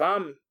 Now, if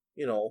I'm,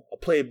 a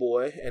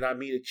playboy and I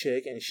meet a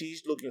chick and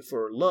she's looking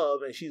for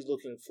love and she's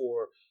looking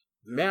for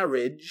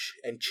marriage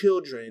and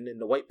children and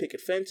the white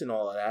picket fence and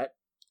all of that,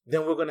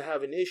 then we're going to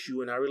have an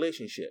issue in our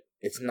relationship.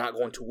 It's not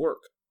going to work.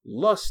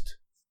 Lust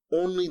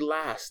only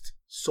lasts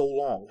so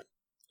long.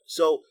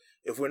 So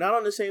if we're not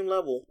on the same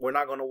level, we're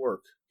not going to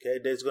work. Okay,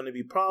 there's going to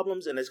be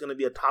problems and there's going to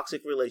be a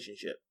toxic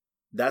relationship.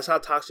 That's how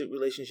toxic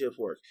relationships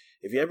work.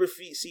 If you ever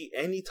see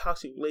any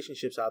toxic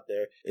relationships out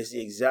there, it's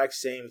the exact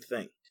same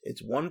thing.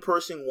 It's one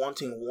person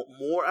wanting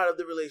more out of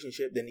the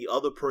relationship than the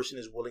other person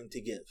is willing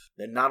to give.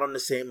 They're not on the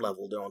same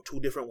level. They're on two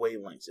different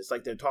wavelengths. It's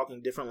like they're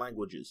talking different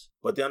languages,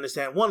 but they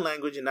understand one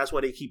language, and that's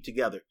why they keep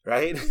together,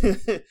 right?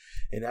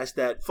 And that's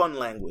that fun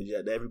language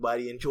that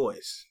everybody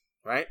enjoys,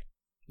 right?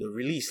 The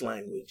release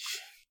language.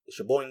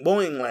 The shaboing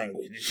boing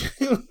language.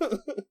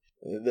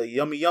 The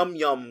yummy yum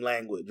yum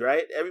language,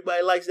 right?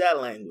 Everybody likes that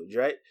language,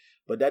 right?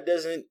 But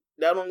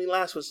that only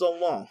lasts for so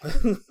long.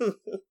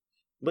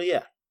 But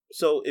yeah,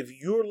 so if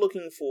you're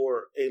looking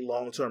for a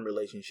long-term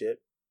relationship,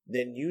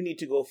 then you need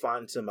to go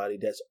find somebody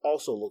that's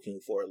also looking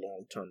for a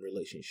long-term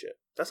relationship.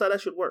 That's how that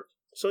should work.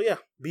 So yeah,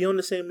 be on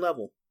the same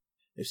level.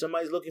 If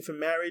somebody's looking for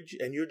marriage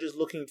and you're just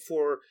looking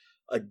for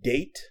a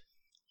date,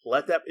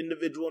 let that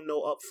individual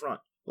know up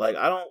front. Like,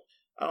 I don't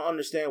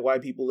understand why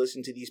people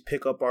listen to these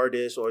pickup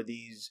artists or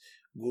these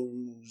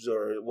gurus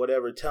or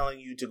whatever telling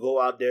you to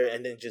go out there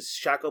and then just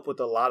shack up with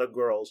a lot of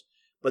girls.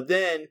 But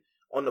then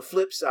on the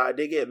flip side,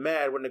 they get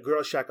mad when the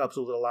girls shack up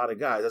with a lot of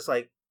guys. That's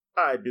like,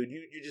 all right, dude,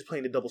 you're just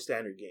playing the double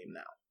standard game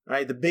now.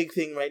 Right? The big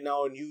thing right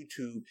now on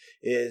YouTube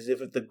is if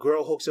the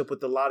girl hooks up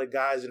with a lot of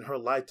guys in her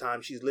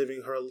lifetime, she's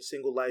living her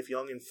single life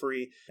young and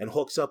free and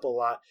hooks up a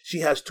lot. She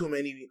has too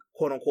many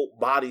quote unquote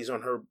bodies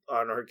on her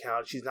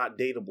account. She's not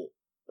dateable.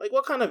 Like,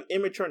 what kind of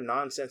immature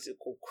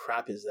nonsensical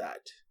crap is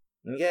that?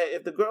 Yeah,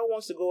 if the girl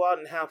wants to go out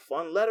and have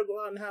fun, let her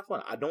go out and have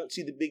fun. I don't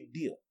see the big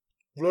deal.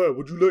 Vlad,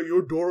 would you let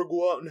your daughter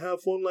go out and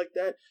have fun like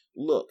that?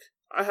 Look,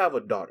 I have a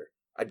daughter.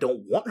 I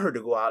don't want her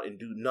to go out and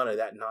do none of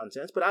that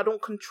nonsense, but I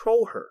don't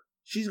control her.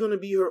 She's going to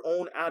be her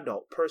own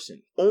adult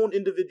person, own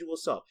individual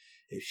self.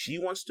 If she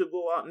wants to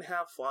go out and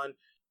have fun,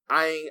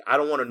 I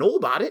don't want to know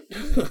about it.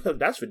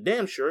 That's for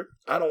damn sure.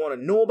 I don't want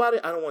to know about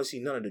it. I don't want to see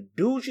none of the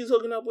dudes she's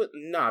hooking up with.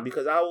 Nah,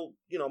 because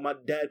my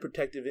dad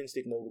protective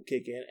instinct mode will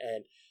kick in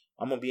and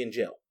I'm going to be in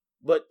jail.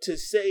 But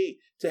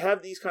to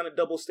have these kind of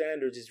double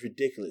standards is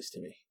ridiculous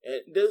to me.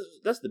 And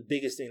that's the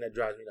biggest thing that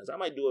drives me nuts. I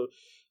might do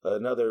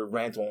another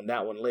rant on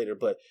that one later,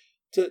 but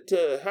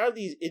to have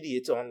these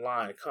idiots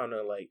online kind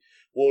of like,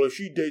 well, if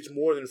she dates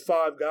more than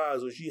 5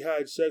 guys or she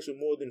had sex with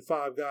more than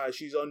 5 guys,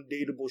 she's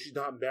undateable, she's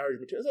not marriage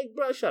material. It's like,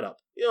 bro, shut up.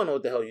 You don't know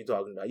what the hell you're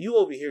talking about. You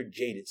over here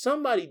jaded.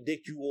 Somebody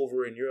dicked you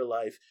over in your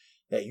life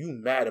that you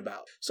mad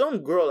about.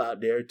 Some girl out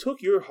there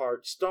took your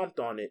heart, stomped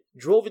on it,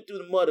 drove it through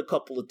the mud a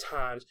couple of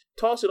times,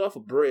 tossed it off a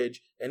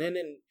bridge, and then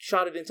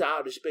shot it into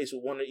outer space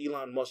with one of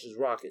Elon Musk's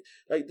rockets.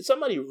 Like,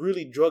 somebody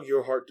really drug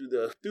your heart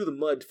through the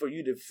mud for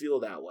you to feel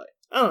that way.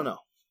 I don't know.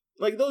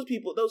 Like those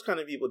kind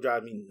of people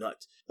drive me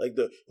nuts. Like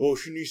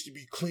she needs to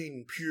be clean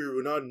and pure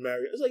and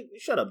unmarried. It's like,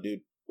 shut up,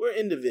 dude. We're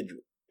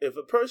individual. If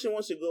a person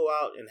wants to go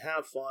out and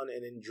have fun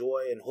and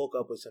enjoy and hook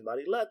up with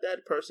somebody, let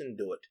that person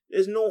do it.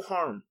 There's no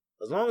harm.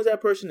 As long as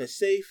that person is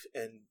safe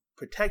and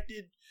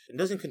protected and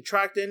doesn't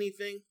contract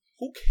anything,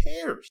 who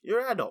cares? You're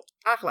an adult.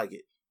 Act like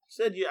it.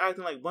 Instead, you're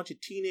acting like a bunch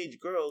of teenage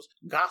girls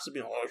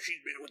gossiping, she's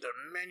been with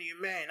many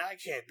a man, I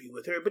can't be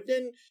with her. But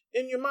then,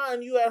 in your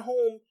mind, you at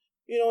home,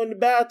 in the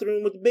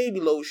bathroom with the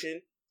baby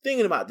lotion,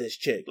 thinking about this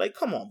chick. Like,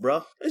 come on,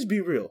 bro. Let's be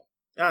real.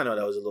 I know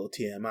that was a little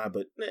TMI,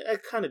 but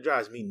that kind of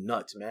drives me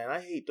nuts, man. I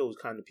hate those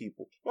kind of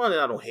people. Well,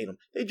 I don't hate them.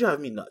 They drive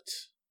me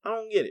nuts. I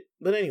don't get it.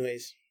 But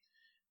anyways,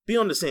 be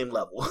on the same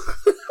level.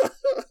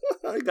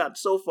 I got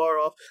so far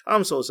off.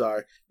 I'm so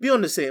sorry. Be on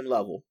the same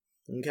level.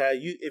 Okay,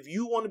 if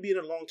you want to be in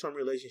a long-term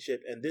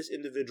relationship and this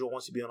individual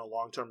wants to be in a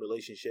long-term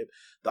relationship,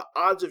 the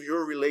odds of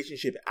your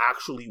relationship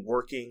actually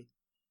working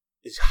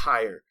is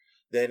higher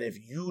than if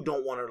you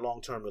don't want a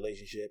long-term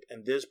relationship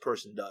and this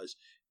person does.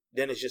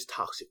 Then it's just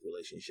toxic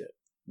relationship.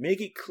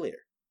 Make it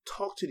clear.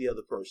 Talk to the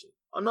other person.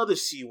 Another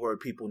C word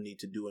people need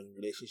to do in a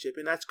relationship,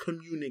 and that's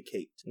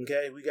communicate.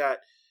 Okay, we got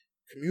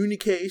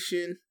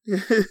communication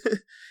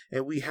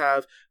and we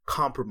have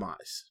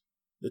compromise.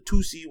 The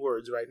 2 C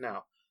words right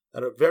now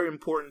that are very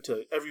important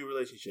to every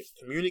relationship.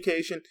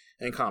 Communication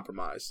and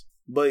compromise.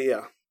 But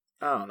yeah,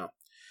 I don't know.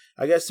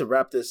 I guess to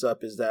wrap this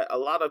up is that a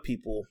lot of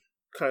people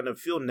kind of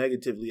feel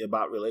negatively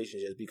about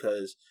relationships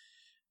because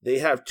they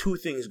have 2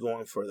 things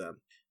going for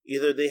them.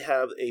 Either they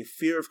have a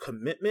fear of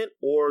commitment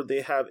or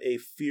they have a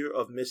fear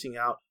of missing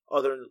out,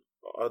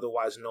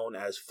 otherwise known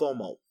as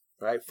FOMO,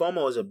 right?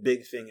 FOMO is a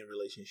big thing in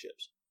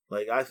relationships.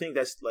 Like, I think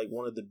that's like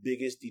one of the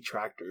biggest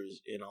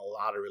detractors in a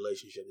lot of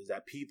relationships is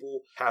that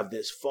people have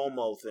this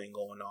FOMO thing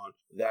going on,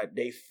 that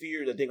they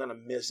fear that they're going to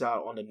miss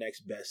out on the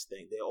next best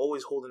thing. They're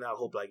always holding out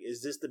hope, like,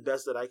 is this the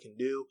best that I can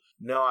do?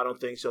 No, I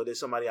don't think so. There's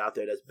somebody out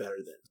there that's better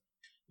than.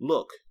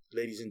 Look,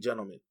 ladies and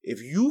gentlemen,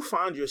 if you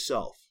find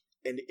yourself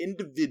an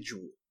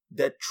individual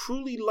that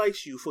truly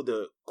likes you for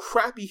the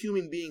crappy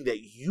human being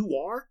that you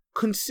are,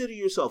 consider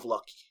yourself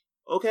lucky,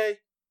 okay?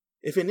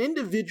 If an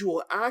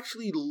individual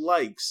actually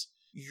likes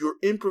your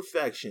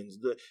imperfections,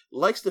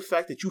 likes the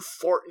fact that you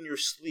fart in your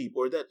sleep,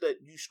 or that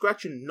you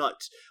scratch your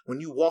nuts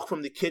when you walk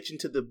from the kitchen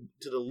to the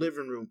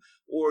living room,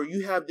 or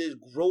you have this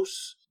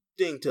gross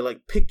thing to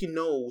like pick your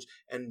nose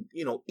and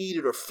eat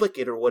it or flick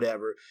it or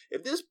whatever.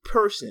 If this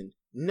person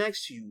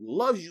next to you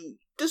loves you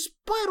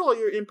despite all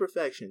your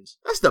imperfections,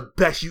 that's the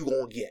best you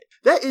gonna get.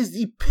 That is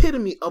the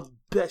epitome of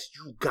best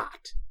you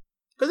got.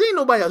 Because ain't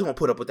nobody else gonna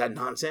put up with that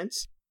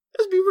nonsense.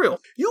 Let's be real.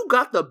 You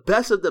got the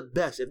best of the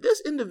best. If this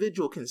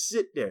individual can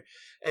sit there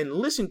and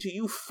listen to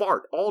you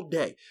fart all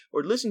day,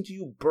 or listen to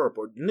you burp,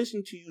 or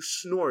listen to you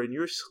snore in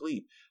your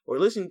sleep, or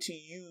listen to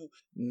you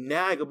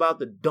nag about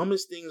the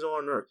dumbest things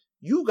on earth,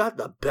 you got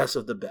the best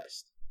of the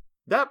best.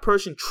 That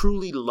person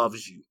truly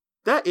loves you.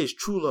 That is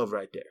true love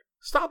right there.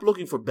 Stop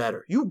looking for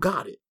better. You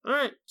got it. All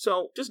right?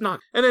 So just knock.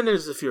 And then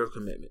there's the fear of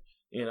commitment.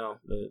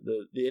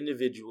 The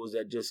individuals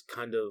that just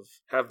kind of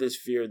have this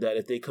fear that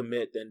if they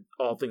commit, then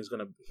all things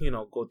gonna,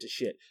 go to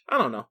shit. I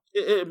don't know.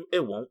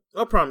 It won't.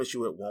 I promise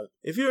you it won't.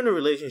 If you're in a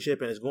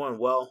relationship and it's going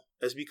well,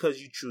 it's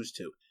because you choose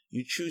to.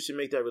 You choose to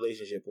make that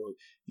relationship work.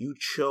 You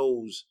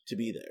chose to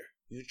be there.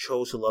 You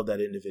chose to love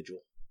that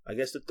individual. I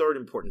guess the third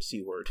important C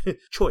word.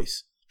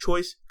 Choice.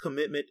 Choice,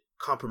 commitment,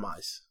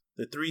 compromise.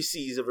 The 3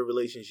 C's of a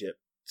relationship.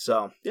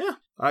 So, yeah.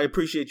 I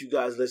appreciate you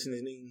guys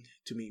listening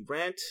to me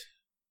rant.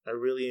 I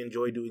really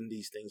enjoy doing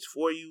these things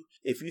for you.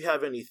 If you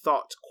have any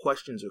thoughts,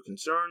 questions, or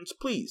concerns,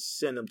 please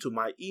send them to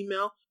my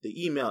email.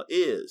 The email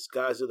is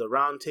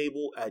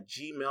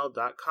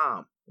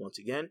guysoftheroundtable@gmail.com. Once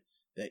again,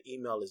 that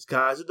email is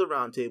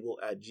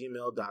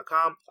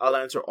guysoftheroundtable@gmail.com. I'll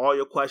answer all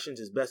your questions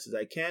as best as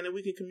I can, and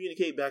we can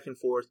communicate back and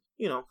forth,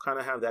 kind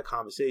of have that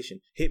conversation.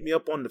 Hit me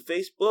up on the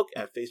Facebook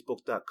at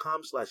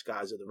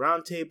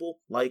facebook.com/guysoftheroundtable.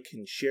 Like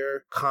and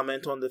share,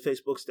 comment on the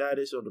Facebook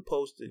status or the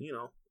post, and,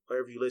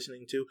 wherever you're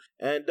listening to.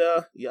 And,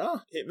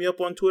 hit me up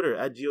on Twitter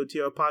at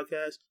GOTR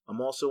Podcast. I'm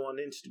also on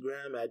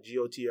Instagram at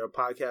GOTR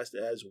Podcast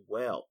as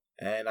well.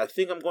 And I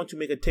think I'm going to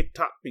make a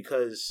TikTok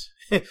because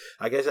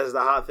I guess that's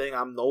the hot thing.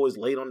 I'm always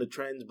late on the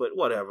trends, but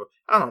whatever.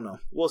 I don't know.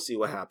 We'll see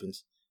what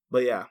happens.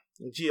 But yeah,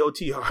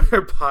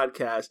 GOTR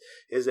Podcast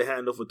is the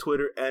handle for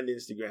Twitter and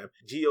Instagram.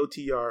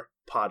 GOTR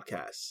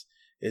Podcasts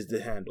is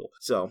the handle.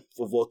 So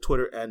for both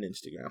Twitter and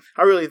Instagram.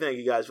 I really thank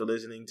you guys for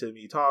listening to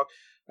me talk.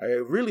 I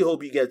really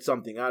hope you get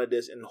something out of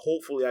this, and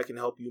hopefully I can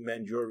help you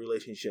mend your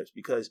relationships,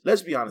 because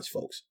let's be honest,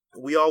 folks,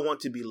 we all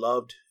want to be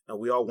loved and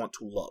we all want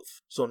to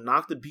love. So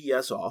knock the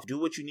BS off. Do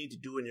what you need to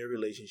do in your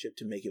relationship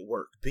to make it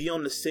work. Be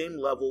on the same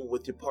level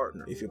with your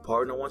partner. If your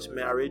partner wants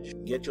marriage,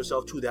 get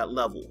yourself to that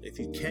level. If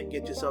you can't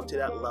get yourself to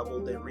that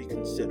level, then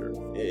reconsider.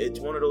 It's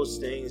one of those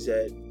things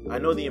that I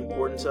know the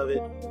importance of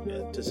it.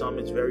 To some,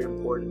 it's very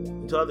important.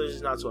 And to others,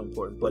 it's not so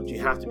important. But you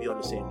have to be on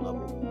the same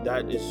level.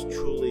 That is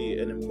truly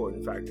an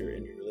important factor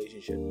in your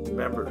relationship.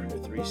 Remember the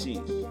 3 C's: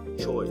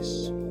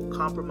 choice,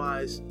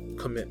 compromise,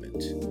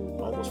 commitment.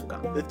 Almost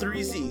forgot. The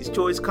 3 C's: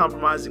 choice,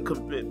 compromise, and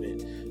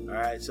commitment.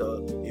 Alright,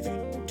 so if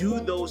you do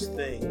those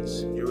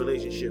things, your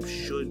relationship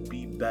should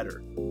be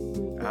better.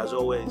 As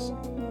always,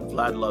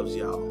 Vlad loves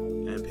y'all,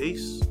 and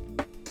peace.